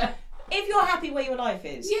on. Yeah. If you're happy where your life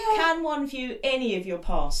is, can one view any of your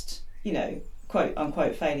past, quote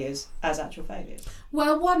unquote failures as actual failures?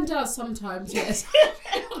 Well, one does sometimes, yes.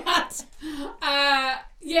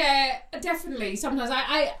 Yeah, definitely. Sometimes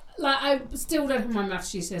I still don't have my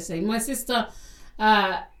maths GCSE. My sister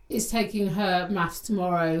is taking her maths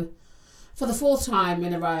tomorrow for the 4th time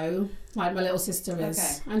in a row, like my little sister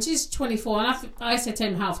is, and she's 24. And I said to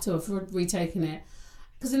him half to her for retaking it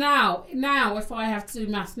because now if I have to do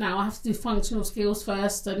maths now, I have to do functional skills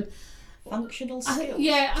first and. Functional skills? Do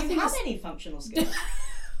you have any functional skills?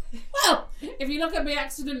 Well, if you look at my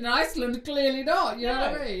accident in Iceland, clearly not. You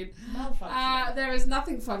know what I mean? Malfunctioning. There is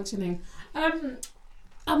nothing functioning. I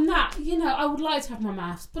would like to have my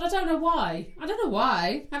maths, but I don't know why. I don't know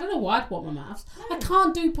why I'd want my maths. No. I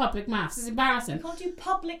can't do public maths. It's embarrassing. You can't do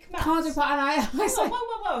public maths? Can't do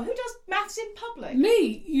Whoa. Who does maths in public?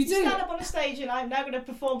 Me. You do. Stand up on a stage and I'm now going to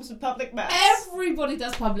perform some public maths. Everybody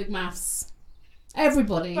does public maths.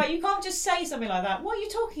 Everybody. Right, you can't just say something like that. What are you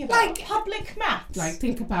talking about? Like public maths. Like,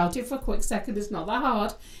 think about it for a quick second. It's not that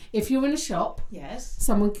hard. If you're in a shop,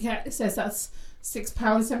 someone says that's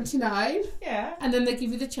 £6.79. Yeah. And then they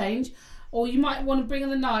give you the change. Or you might want to bring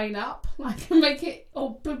the 9 up, like make it,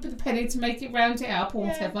 or put the penny to make it round it up or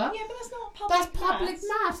whatever. Yeah, but that's not public maths. That's public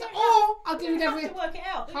maths. I'll give you have to work it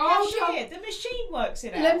out. The machine works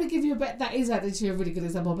it out. Let me give you that is actually a really good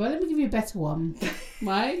example, but let me give you a better one.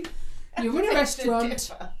 Right? You're in a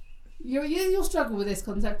restaurant. You'll struggle with this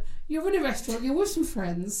concept. You're in a restaurant. You're with some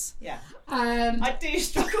friends. Yeah. And I do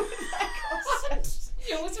struggle with that concept.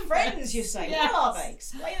 You're with some friends, you say. Yes. What are they?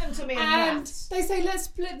 Explain them to me in maths. They say, let's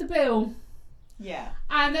split the bill. Yeah.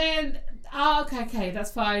 And then, okay,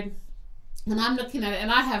 that's fine. And I'm looking at it,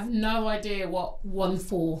 and I have no idea what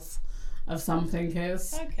 1/4 of something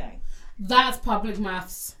is. Okay. That's public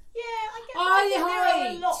maths. Yeah, I think there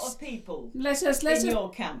are a lot of people let's just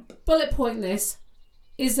your camp. Bullet point this.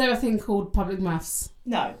 Is there a thing called public maths?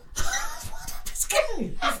 No.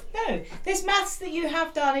 No. There's maths that you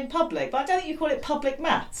have done in public, but I don't think you call it public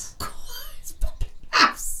maths. It's public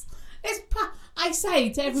maths. I say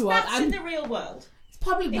to everyone, it's maths in the real world. It's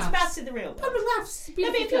public maths. It's maths in the real world. Public maths.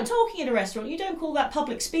 No, but if you're talking in a restaurant, you don't call that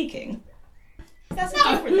public speaking. That's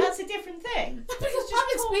a different thing. Because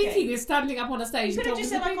public speaking is standing up on a stage and talking to people. You could have just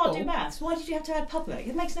said, I can't do maths. Why did you have to add public?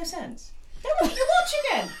 It makes no sense. Don't look at your watch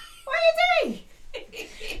again. What are you doing?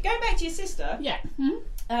 Going back to your sister. Yeah.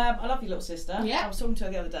 I love your little sister. Yeah. I was talking to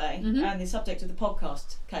her the other day, and the subject of the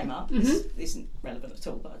podcast came up. This isn't relevant at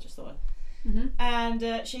all, but I just thought.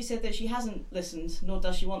 And she said that she hasn't listened, nor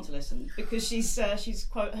does she want to listen, because she's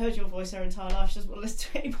quote heard your voice her entire life. She doesn't want to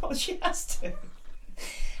listen to it anymore. She has to.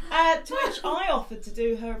 To which I offered to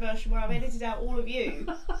do her version where I've edited out all of you,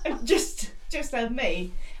 and just have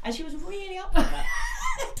me, and she was really up for that.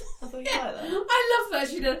 I thought you like that. I love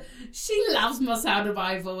that. She loves my sound of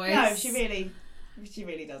my voice. No, she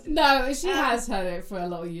really doesn't. No, she has heard it for a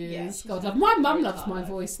lot of years. Yeah, God, my mum loves my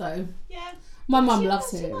voice though. Yeah. My mum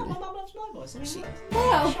loves it. My mum loves my voice. I mean,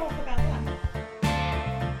 well, show off about that.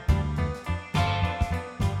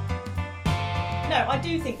 No, I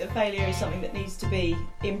do think that failure is something that needs to be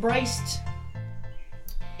embraced.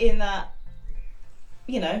 In that,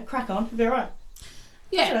 crack on, it'll be alright.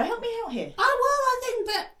 Yeah. I don't know, help me out here.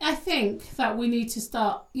 I think that we need to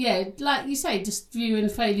start, like you say, just viewing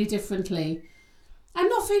failure differently. I'm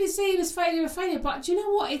not feeling seen as failure, but do you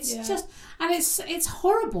know what? It's just, and it's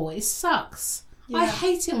horrible. It sucks. Yeah. I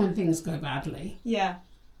hate it when things go badly. Yeah.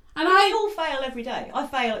 And we all fail every day. I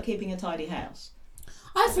fail at keeping a tidy house.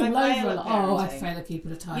 I fall over a lot. I fail at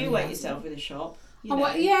keeping a tidy house. You wait yourself in a shop.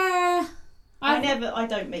 Yeah. I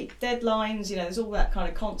don't meet deadlines. There's all that kind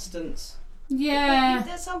of constant. Yeah.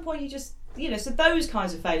 But at some point you just, so those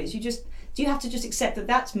kinds of failures, you have to just accept that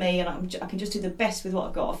that's me, and I can just do the best with what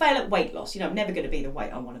I've got. I fail at weight loss. I'm never going to be the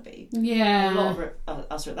weight I want to be. Yeah. A lot of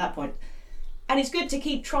us are at that point. And it's good to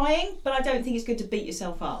keep trying, but I don't think it's good to beat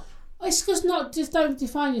yourself up. It's just don't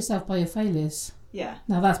define yourself by your failures. Yeah.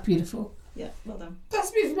 Now that's beautiful. Yeah, well done. That's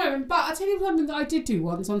a beautiful moment. But I'll tell you something that I did do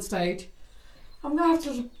once on stage. I'm going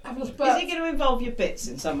to have a spurt. Is it going to involve your bits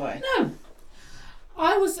in some way? No.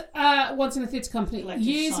 I was once in a theatre company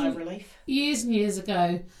years and years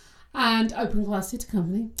ago, and open class theatre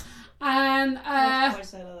company, and why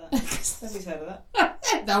say like that? Nobody's heard of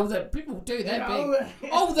that. No, people do. They're big.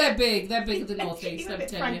 Oh, they're big. They're big in the northeast. You're a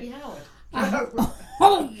bit Frankie Howard.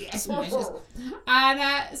 Oh yes,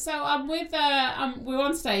 and so I'm with we're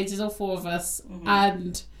on stage. There's all four of us,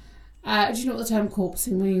 and do you know what the term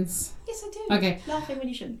corpsing means? Yes, I do. Okay, laughing when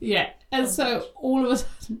you shouldn't. Yeah, and so all of us,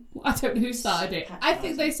 I don't know who started it. I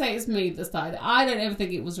think they say it's me that started it. I don't ever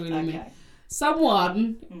think it was really me.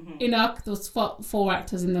 Someone there was four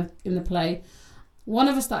actors in the play. One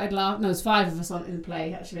of us started laughing. No, there's five of us in the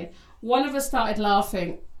play actually. One of us started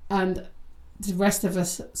laughing, and the rest of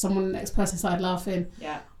us, the next person started laughing.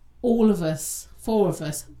 Yeah. All of us, four of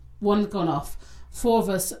us, one had gone off. Four of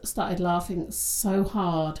us started laughing so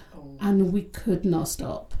hard, and we could not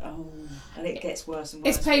stop. Oh, and it gets worse and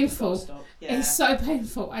worse. It's painful. Yeah. It's so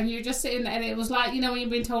painful, and you're just sitting there, and it was like, when you've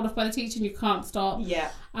been told off by the teacher and you can't stop.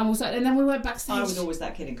 Yeah. And then we went backstage. I was always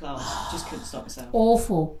that kid in class, just couldn't stop myself.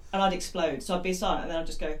 Awful. And I'd explode, so I'd be silent, and then I'd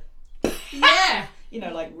just go. Yeah.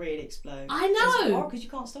 Like really explode. I know. Because you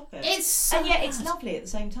can't stop it. It's so and yet it's lovely at the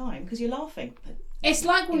same time because you're laughing. It's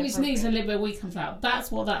like when you sneeze and a little bit of wee comes out. That's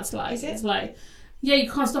what that's like. Is it? It's like, yeah, you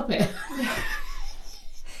can't stop it.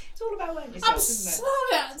 It's all about letting yourself, isn't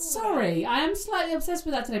it? Sorry, I am slightly obsessed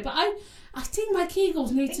with that today, but I think my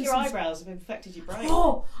Kegels need to. Your eyebrows have infected your brain.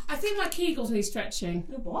 Oh, I think my Kegels need stretching.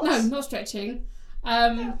 What? No, not stretching.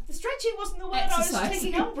 No, the stretching wasn't the word exercise. I was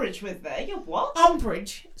taking umbrage with there. Your what?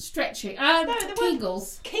 Umbrage. Stretching. No, the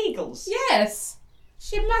Kegels. Kegels? Yes.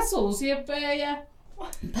 Your muscles, your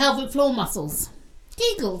pelvic floor muscles.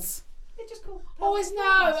 Kegels. They're just called muscles.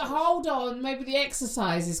 Hold on. Maybe the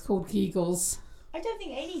exercise is called Kegels. I don't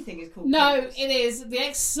think anything is called Kegels. It is. The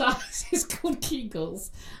exercise is called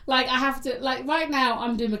Kegels. I have to, right now,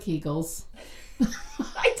 I'm doing my Kegels. I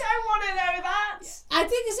don't want to know that. I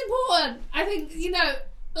think it's important. I think,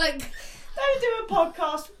 don't do a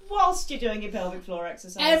podcast whilst you're doing your pelvic floor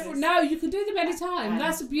exercises. No, you can do them anytime.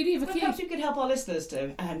 That's the beauty of a kid. Perhaps you could help our listeners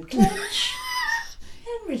do. And clench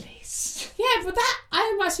and release. Yeah, but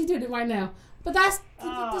I am actually doing it right now. But that's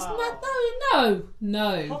not, no.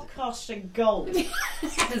 Podcasting gold.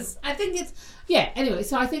 Yes, I think it's, anyway,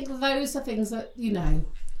 so I think those are things that,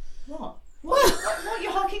 What? What are you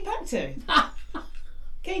harking back to?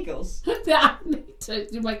 Kegels? I need to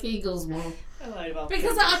do my Kegels more.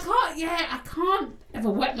 Because I can't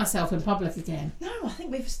ever wet myself in public again. No, I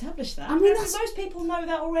think we've established that. I mean, most people know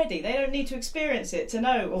that already. They don't need to experience it to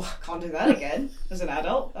know, oh, I can't do that again as an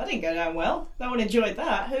adult. That didn't go down well. No one enjoyed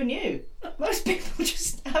that. Who knew? Most people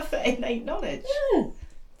just have that innate knowledge. Mm.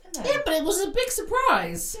 Yeah, but it was a big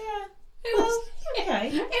surprise. Yeah. It was okay.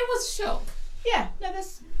 It was a shock. Yeah, no,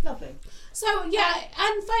 that's lovely. So, yeah,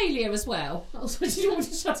 and failure as well. Also, do you want me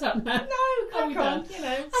to shut up now? No, crack on, you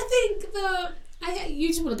know. I think you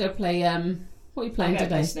just want to go play, what are you playing I'm today?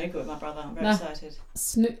 play snooker with my brother. I'm very excited.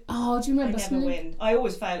 Oh, do you remember snooker? I never win. I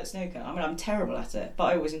always fail at snooker. I mean, I'm terrible at it, but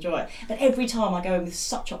I always enjoy it. But every time I go in with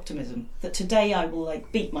such optimism that today I will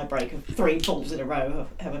beat my break of 3 balls in a row,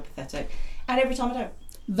 however pathetic. And every time I don't.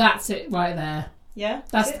 That's it right there. Yeah?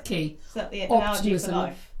 That's the key. Is that the analogy for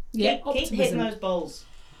life? Yeah, keep hitting those balls.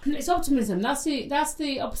 It's optimism. That's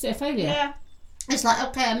the opposite of failure. Yeah. It's like,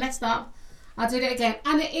 okay, I messed up. I did it again.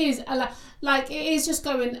 And it is, it is just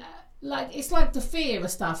going, it's like the fear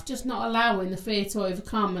of stuff, just not allowing the fear to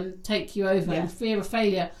overcome and take you over, and fear of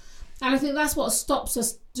failure. And I think that's what stops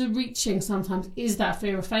us to reaching sometimes, is that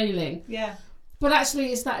fear of failing. Yeah. But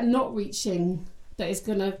actually, it's that not reaching that is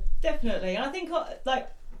going to... Definitely. And I think,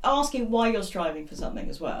 asking why you're striving for something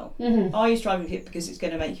as well. Mm-hmm. Are you striving for it because it's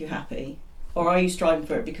going to make you happy? Or are you striving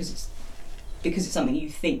for it because it's something you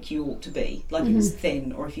think you ought to be? Like if it's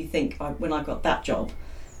thin, or if you think, when I've got that job,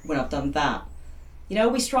 when I've done that. You know,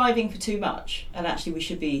 are we striving for too much? And actually we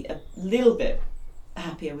should be a little bit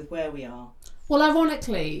happier with where we are. Well,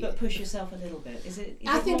 ironically... But push yourself a little bit.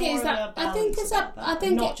 I think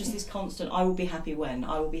not just this constant, I will be happy when,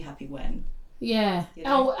 I will be happy when. Yeah. You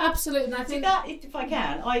know? Oh, absolutely. And I think that, if I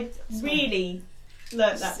can, I really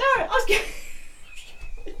learnt that. No, I was going...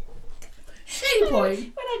 point.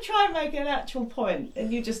 When I try and make an actual point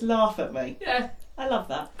and you just laugh at me. Yeah. I love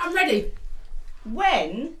that. I'm ready.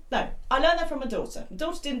 I learned that from my daughter. My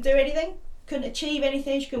daughter didn't do anything, couldn't achieve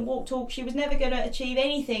anything, she couldn't walk, talk. She was never going to achieve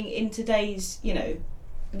anything in today's,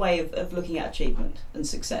 way of looking at achievement and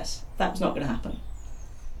success. That was not going to happen.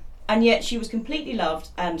 And yet she was completely loved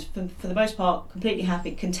and, for the most part, completely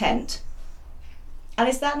happy, content. And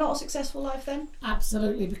is that not a successful life then?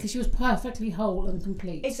 Absolutely, because she was perfectly whole and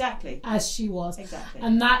complete. Exactly. As she was. Exactly.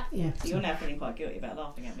 And that, yeah. You're now feeling quite guilty about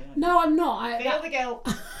laughing at me, aren't you? No, I'm not. Feel the guilt.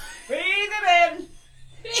 Breathe it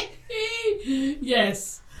in.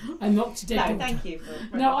 Yes. I'm not today. No, thank you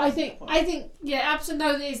for... No, I think, yeah, absolutely,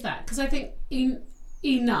 no, there is that. Because I think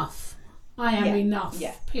enough. I am enough,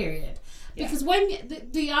 period. Because when,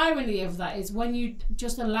 the irony of that is when you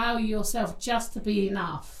just allow yourself just to be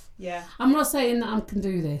enough. Yeah. I'm not saying that I can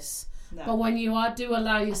do this, but when you do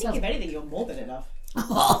allow yourself... I think if anything, you're more than enough.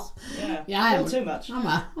 Oh, yeah, I am too much.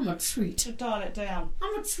 I'm a treat. To dial it down.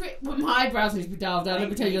 I'm a treat. Well, my eyebrows need to be dialed down. Let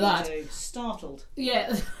me tell you that. Startled.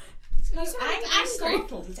 Yeah. He's angry.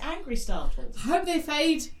 Startled. He's angry. Startled. I hope they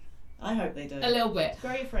fade. I hope they do. A little bit.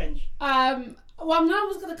 Grow your fringe. Well, no, I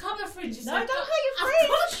was going to cut my fringe. No, don't cut your fringe. I've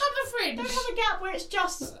got to cut my fringe. Don't have a gap where it's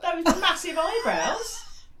just those massive eyebrows.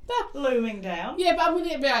 Looming down. Yeah, but I'm going to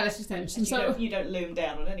get my eyelash extension. So you don't loom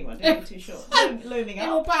down on anyone, do you? Too short. Looming up. In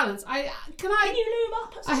all balance. Can you loom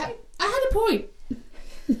up? I had a point.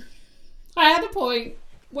 I had a point.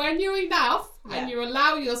 When you're enough and you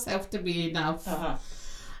allow yourself to be enough,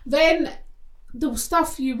 then the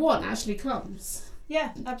stuff you want actually comes.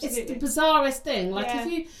 Yeah, absolutely. It's the bizarrest thing. Like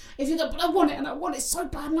if you go, but I want it and I want it so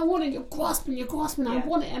bad and I want it, you're grasping, I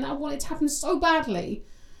want it and I want it to happen so badly.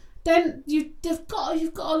 Then you've got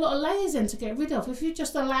a lot of layers in to get rid of. If you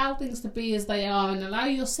just allow things to be as they are and allow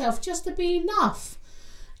yourself just to be enough,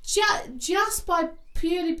 just by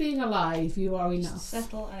purely being alive, you are enough.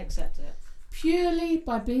 Settle and accept it. Purely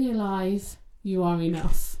by being alive, you are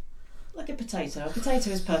enough. Like a potato. A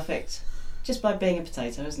potato is perfect just by being a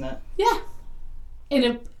potato, isn't it? Yeah.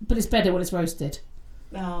 But it's better when it's roasted.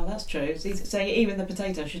 Oh, that's true. So even the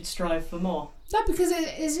potato should strive for more. No, because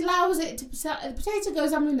it allows it to... The potato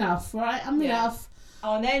goes, I'm enough, right? I'm enough.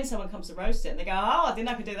 Oh, and then someone comes to roast it and they go, oh, I didn't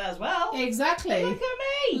know I could do that as well. Exactly.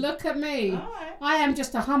 Look at me. All right. I am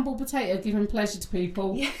just a humble potato giving pleasure to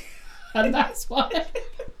people. Yeah. And that's why...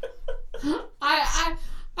 I'm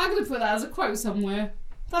going to put that as a quote somewhere.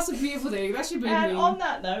 That's a beautiful thing. That should be And on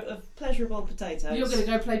that note of pleasurable potatoes... You're going to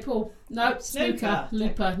go play pool. No, snooker.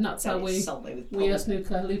 Looper. Nuts are we. We are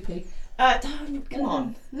snooker. Loopy. Come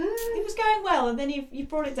on. It was going well and then you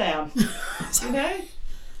brought it down. You know?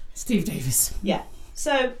 Steve Davis. Yeah.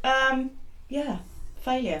 So,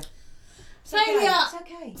 failure. It's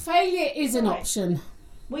okay. Failure is an option.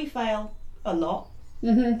 We fail a lot,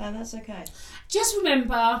 and that's okay. Just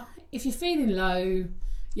remember, if you're feeling low,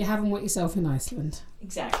 You haven't got yourself in Iceland.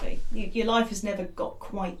 Exactly. Your life has never got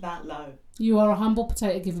quite that low. You are a humble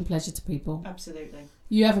potato giving pleasure to people. Absolutely.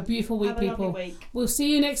 You have a beautiful week, have a people. lovely week. We'll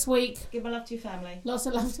see you next week. Give my love to your family. Lots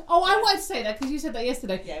of love. I wanted to say that because you said that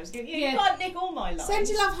yesterday. Yeah, it was good. You can't nick all my love. Send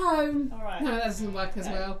your love home. All right. No, that doesn't work as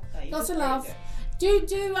well. No, Lots of love. Do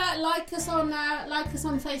like us on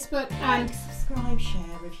Facebook and subscribe, share,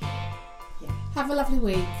 review. Yeah. Have a lovely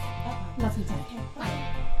week. Bye-bye. Lovely day. Bye.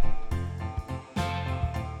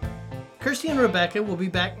 Kirsty and Rebecca will be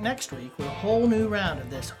back next week with a whole new round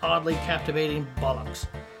of this oddly captivating bollocks.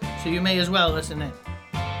 So you may as well listen in.